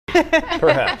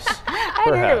Perhaps. I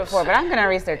hadn't heard it before, but I'm going to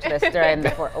research this during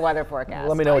the weather forecast.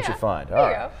 Let me know what you find.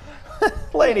 There you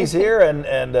go. Ladies here,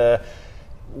 and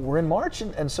we're in March,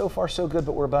 and so far so good,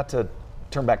 but we're about to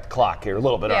turn back the clock here a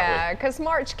little bit, aren't we? Yeah, because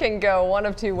March can go one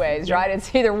of two ways, right?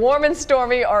 It's either warm and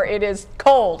stormy or it is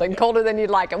cold and colder than you'd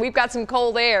like. And we've got some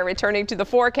cold air returning to the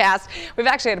forecast. We've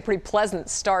actually had a pretty pleasant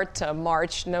start to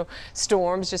March. No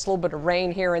storms, just a little bit of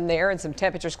rain here and there and some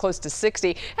temperatures close to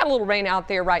 60. Had a little rain out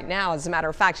there right now, as a matter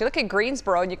of fact. You look at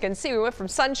Greensboro and you can see we went from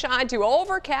sunshine to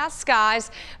overcast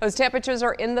skies. Those temperatures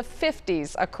are in the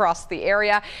 50s across the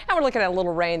area. And we're looking at a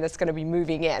little rain that's going to be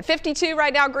moving in. 52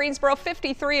 right now, Greensboro,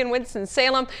 53 in Winston-Salem.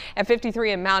 And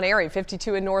 53 in Mount Airy,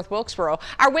 52 in North Wilkesboro.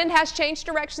 Our wind has changed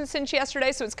direction since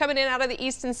yesterday, so it's coming in out of the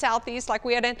east and southeast like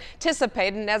we had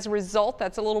anticipated, and as a result,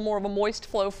 that's a little more of a moist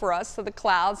flow for us, so the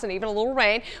clouds and even a little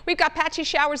rain. We've got patchy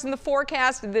showers in the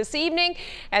forecast this evening,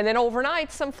 and then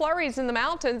overnight, some flurries in the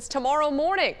mountains tomorrow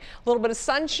morning. A little bit of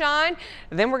sunshine,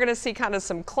 then we're going to see kind of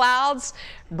some clouds,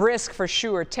 brisk for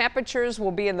sure. Temperatures will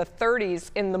be in the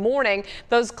 30s in the morning.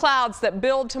 Those clouds that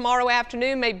build tomorrow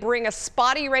afternoon may bring a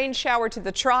spotty rain shower to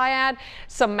the Triad.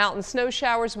 Some mountain snow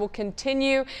showers will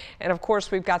continue, and of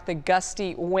course we've got the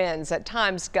gusty winds, at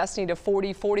times gusting to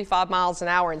 40-45 miles an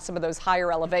hour in some of those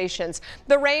higher elevations.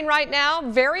 The rain right now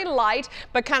very light,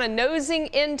 but kind of nosing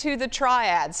into the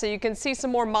Triad, so you can see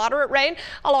some more moderate rain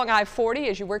along I-40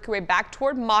 as you work your way back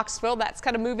toward Moxville. That's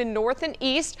kind of moving north and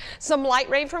east. Some light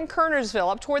rain from Kernersville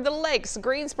up toward the lakes,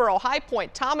 Greensboro, High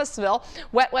Point, Thomasville.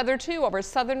 Wet weather too over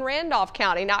southern Randolph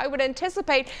County. Now I would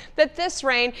anticipate that this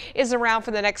rain is around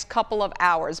for the next couple of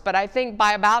hours, but I think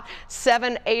by about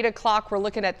 7-8 o'clock we're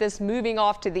looking at this moving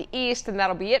off to the east, and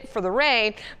that'll be it for the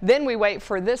rain. Then we wait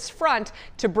for this front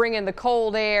to bring in the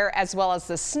cold air as well as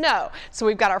the snow. So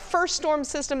we've got our first storm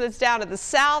system that's down to the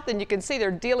south, and you can see they're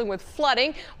dealing with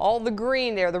flooding, all the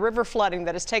green there, the river flooding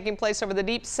that is taking place over the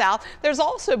deep south. There's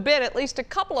also been at least a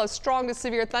couple of strong to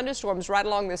severe thunderstorms right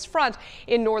along this front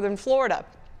in northern Florida.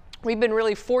 We've been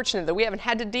really fortunate that we haven't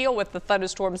had to deal with the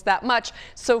thunderstorms that much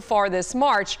so far this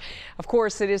March. Of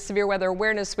course, it is Severe Weather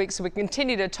Awareness Week, so we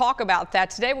continue to talk about that.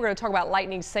 Today, we're going to talk about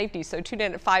lightning safety, so tune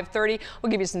in at 5:30.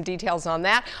 We'll give you some details on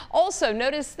that. Also,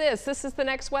 notice this. This is the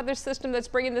next weather system that's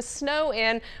bringing the snow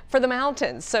in for the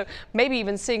mountains, so maybe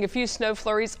even seeing a few snow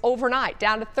flurries overnight,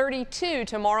 down to 32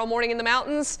 tomorrow morning in the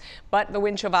mountains, but the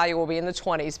wind chill value will be in the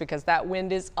 20s because that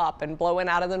wind is up and blowing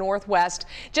out of the northwest.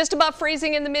 Just above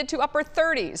freezing in the mid to upper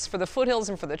 30s. For the foothills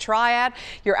and for the Triad.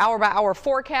 Your hour-by-hour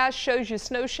forecast shows you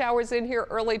snow showers in here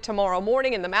early tomorrow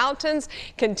morning in the mountains,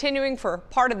 continuing for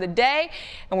part of the day,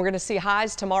 and we're going to see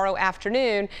highs tomorrow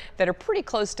afternoon that are pretty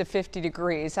close to 50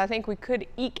 degrees. I think we could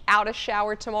eke out a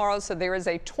shower tomorrow, so there is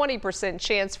a 20%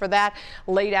 chance for that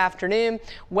late afternoon.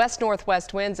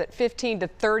 West-northwest winds at 15 to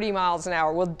 30 miles an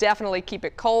hour will definitely keep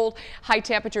it cold. High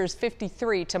temperatures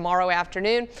 53 tomorrow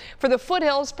afternoon. For the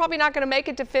foothills, probably not going to make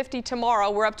it to 50 tomorrow.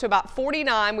 We're up to about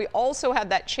 49. We also have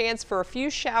that chance for a few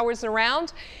showers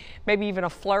around, maybe even a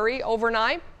flurry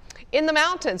overnight. In the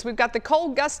mountains, we've got the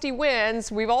cold, gusty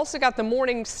winds. We've also got the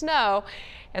morning snow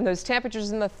and those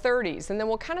temperatures in the 30s. And then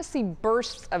we'll kind of see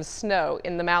bursts of snow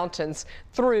in the mountains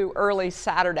through early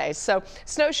Saturday. So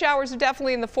snow showers are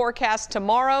definitely in the forecast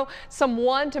tomorrow. Some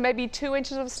 1 to maybe 2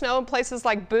 inches of snow in places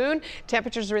like Boone.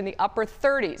 Temperatures are in the upper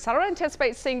 30s. I don't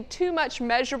anticipate seeing too much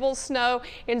measurable snow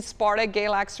in Sparta,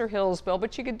 Galax, or Hillsville,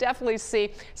 but you could definitely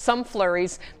see some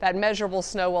flurries. That measurable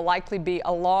snow will likely be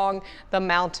along the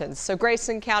mountains. So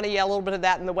Grayson County, yeah, a little bit of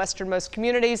that in the westernmost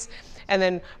communities. And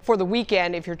then for the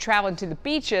weekend, if you're traveling to the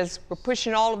beaches, we're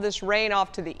pushing all of this rain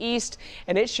off to the east,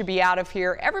 and it should be out of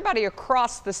here. Everybody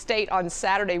across the state on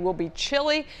Saturday will be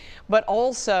chilly, but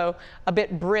also a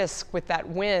bit brisk with that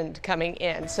wind coming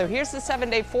in. So here's the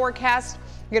 7-day forecast.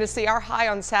 You're going to see our high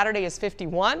on Saturday is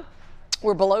 51.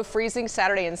 We're below freezing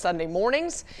Saturday and Sunday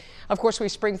mornings. Of course, we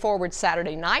spring forward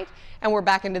Saturday night, and we're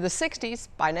back into the 60s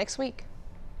by next week.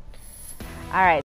 All right.